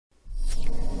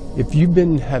If you've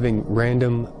been having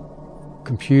random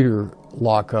computer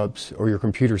lockups or your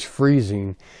computer's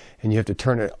freezing and you have to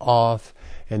turn it off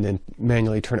and then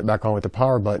manually turn it back on with the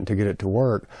power button to get it to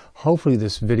work, hopefully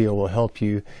this video will help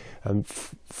you.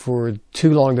 For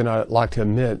too long than I'd like to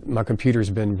admit, my computer's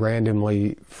been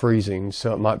randomly freezing,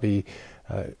 so it might be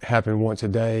happen once a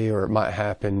day, or it might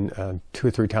happen 2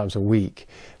 or 3 times a week.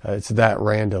 It's that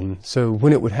random. So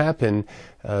when it would happen,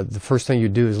 the first thing you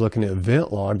do is look in the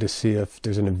event log to see if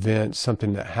there's an event,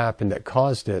 something that happened that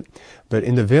caused it. But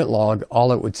in the event log,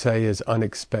 all it would say is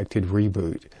unexpected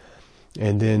reboot.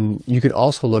 And then you could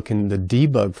also look in the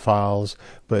debug files,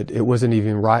 but it wasn't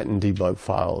even writing debug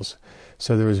files.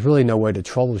 So there was really no way to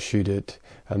troubleshoot it.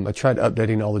 I tried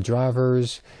updating all the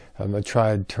drivers. I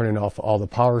tried turning off all the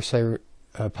power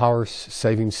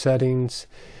saving settings.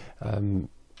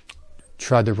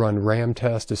 Tried to run RAM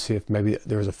tests to see if maybe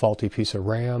there was a faulty piece of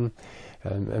RAM.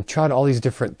 I've tried all these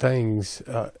different things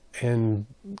and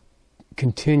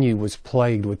was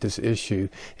plagued with this issue.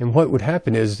 And what would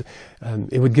happen is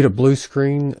it would get a blue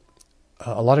screen.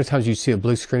 A lot of times you see a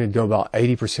blue screen, it'd go about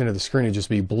 80% of the screen would just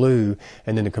be blue,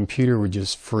 and then the computer would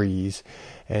just freeze.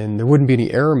 And there wouldn't be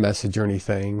any error message or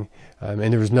anything,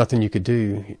 and there was nothing you could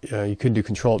do. You couldn't do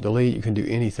Control-Delete, you couldn't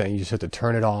do anything. You just had to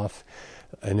turn it off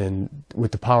and then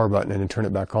with the power button and then turn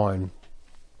it back on.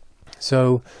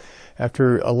 So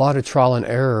after a lot of trial and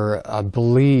error, I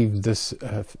believe this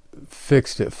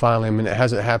fixed it finally. I mean, it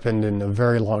hasn't happened in a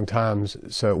very long time,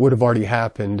 so it would have already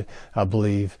happened, I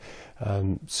believe.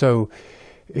 So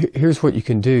here's what you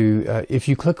can do. If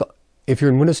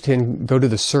you're in Windows 10, go to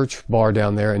the search bar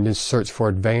down there and just search for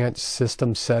Advanced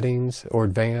System Settings or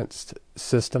Advanced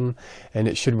System, and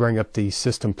it should bring up the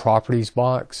System Properties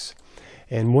box.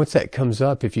 And once that comes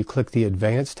up, if you click the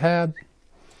Advanced tab,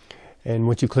 and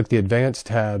once you click the Advanced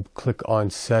tab, click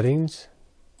on Settings,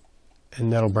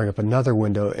 and that'll bring up another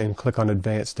window, and click on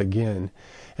Advanced again.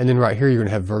 And then right here you're going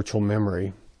to have virtual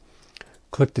memory.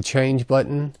 Click the Change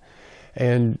button,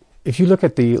 and if you look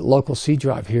at the local C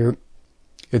drive here,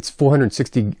 it's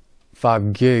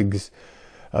 465 gigs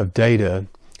of data,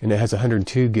 and it has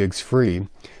 102 gigs free.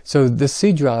 So this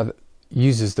C drive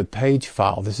uses the page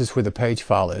file. This is where the page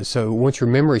file is. So once your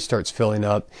memory starts filling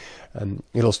up,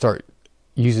 it'll start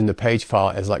using the page file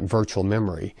as like virtual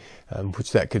memory,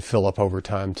 which that could fill up over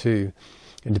time too.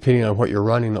 And depending on what you're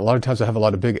running, a lot of times I have a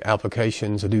lot of big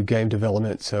applications. I do game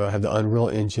development, so I have the Unreal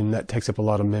Engine. That takes up a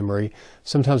lot of memory.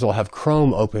 Sometimes I'll have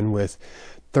Chrome open with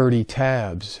 30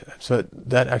 tabs, so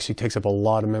that actually takes up a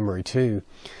lot of memory too.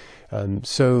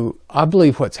 So I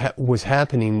believe what was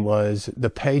happening was the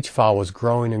page file was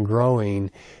growing and growing,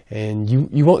 and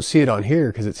you won't see it on here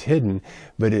because it's hidden,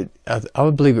 but I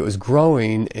would believe it was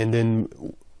growing, and then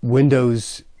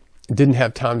Windows didn't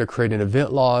have time to create an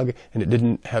event log, and it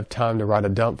didn't have time to write a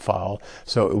dump file,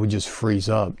 so it would just freeze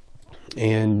up.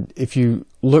 And if you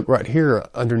look right here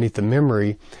underneath the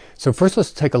memory, so first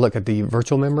let's take a look at the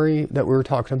virtual memory that we were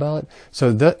talking about.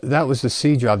 So that was the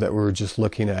C drive that we were just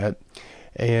looking at.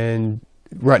 And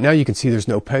right now you can see there's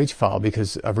no page file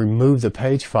because I've removed the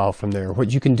page file from there.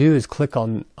 What you can do is click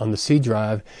on the C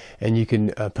drive, and you can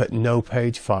put no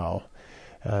page file.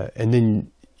 And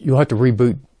then you'll have to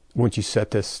reboot once you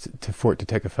set this for it to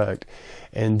take effect.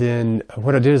 And then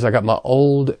what I did is I got my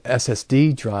old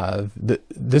SSD drive.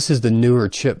 This is the newer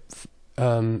chip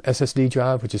SSD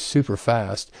drive, which is super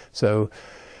fast. So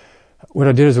what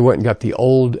I did is I went and got the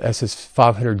old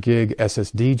 500 gig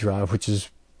SSD drive, which is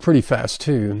pretty fast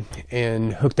too,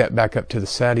 and hooked that back up to the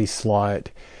SATA slot.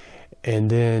 And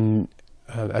then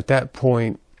at that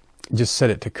point, just set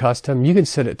it to custom. You can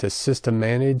set it to system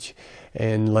manage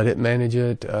and let it manage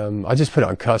it. I just put it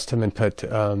on custom and put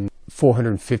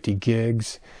 450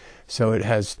 gigs, so it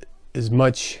has as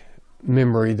much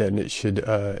memory that it should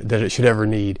ever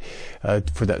need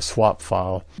for that swap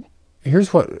file.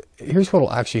 Here's what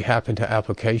will actually happen to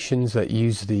applications that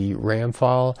use the RAM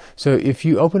file. So if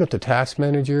you open up the task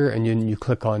manager and then you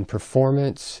click on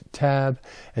Performance tab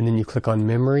and then you click on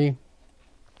Memory,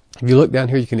 if you look down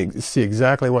here, you can see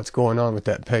exactly what's going on with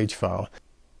that page file.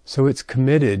 So it's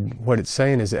committed. What it's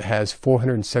saying is it has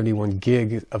 471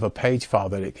 gig of a page file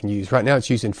that it can use. Right now it's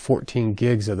using 14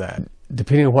 gigs of that.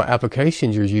 Depending on what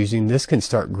applications you're using, this can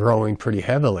start growing pretty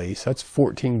heavily. So that's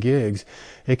 14 gigs.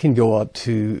 It can go all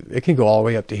the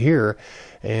way up to here.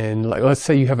 And like, let's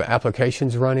say you have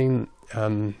applications running.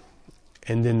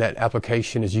 and then that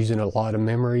application is using a lot of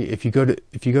memory. If you go to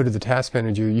the task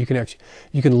manager, you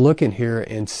can look in here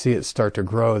and see it start to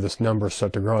grow. This number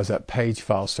start to grow as that page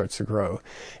file starts to grow.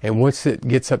 And once it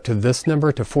gets up to this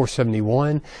number, to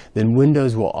 471, then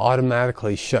Windows will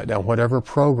automatically shut down whatever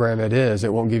program it is.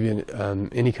 It won't give you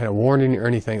any kind of warning or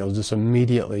anything. It'll just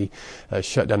immediately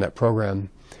shut down that program.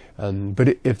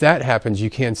 But if that happens, you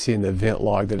can see in the event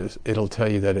log that it'll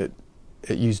tell you that it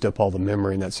used up all the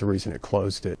memory, and that's the reason it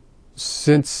closed it.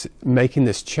 Since making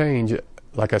this change,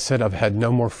 like I said, I've had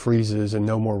no more freezes and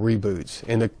no more reboots,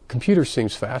 and the computer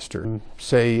seems faster.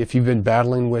 Say if you've been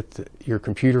battling with your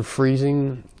computer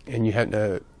freezing and you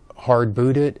hadn't hard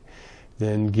boot it,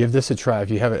 then give this a try.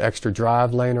 If you have an extra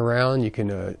drive laying around, you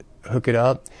can hook it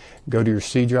up, go to your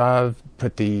C drive,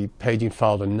 put the paging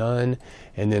file to none,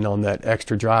 and then on that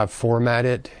extra drive format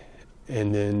it,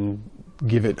 and then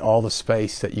give it all the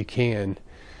space that you can,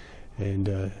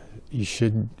 and you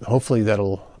should, hopefully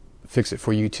that'll fix it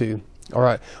for you too. All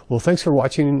right, well, thanks for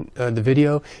watching the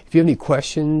video. If you have any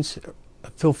questions,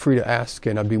 feel free to ask,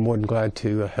 and I'd be more than glad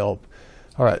to help.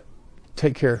 All right,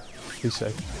 take care, be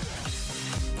safe.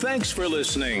 Thanks for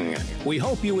listening. We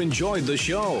hope you enjoyed the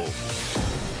show.